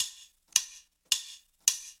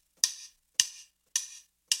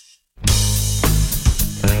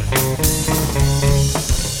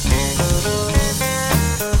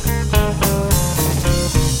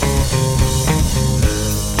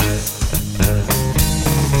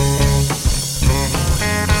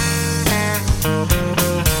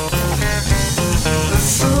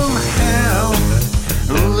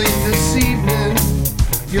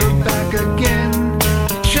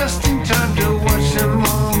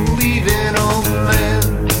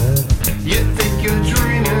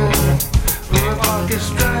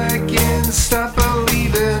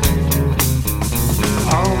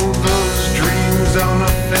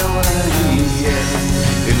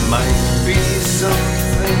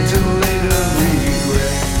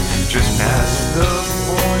just past the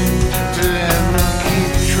point to ever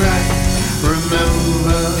keep track.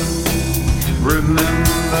 Remember,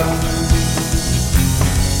 remember,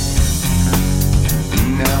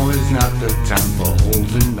 now is not the time for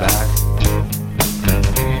holding back.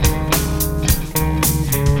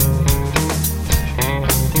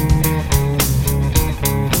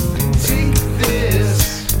 Take this,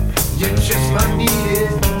 you just might need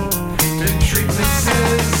it. The treatment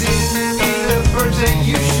says in the birds that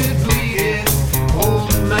you should bleed it.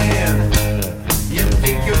 Old man, you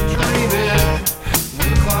think you're dreaming. When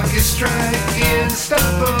the clock is striking, stop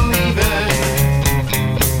believing.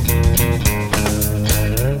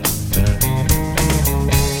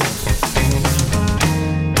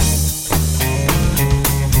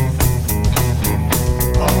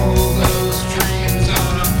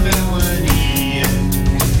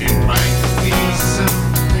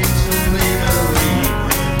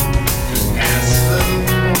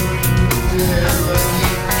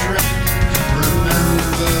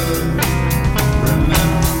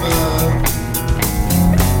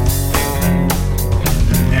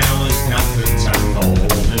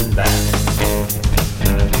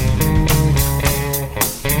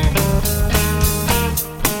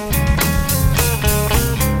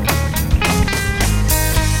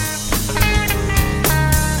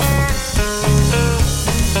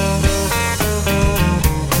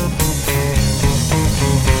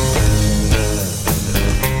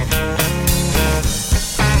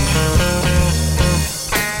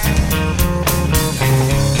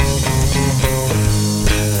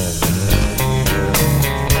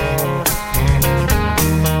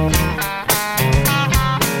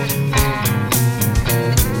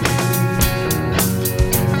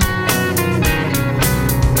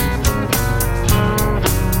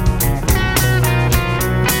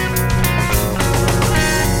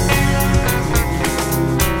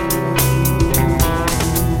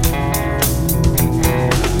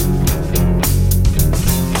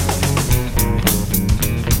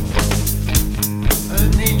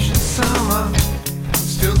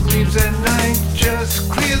 At night, just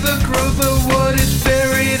clear the growth of what is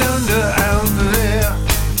buried under out there.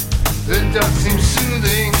 The dark seems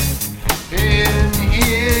soothing. In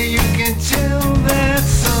here you can tell that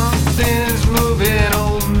something's moving,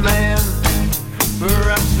 old man.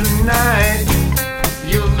 Perhaps tonight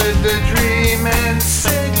you'll live the dream and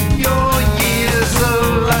set your years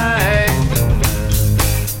alight.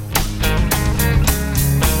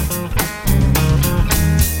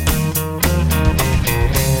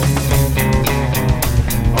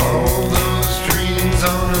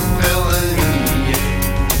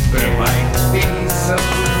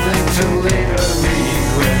 To later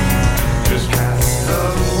regret, just past the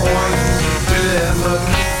point to ever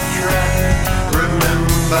keep track.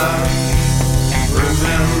 Remember.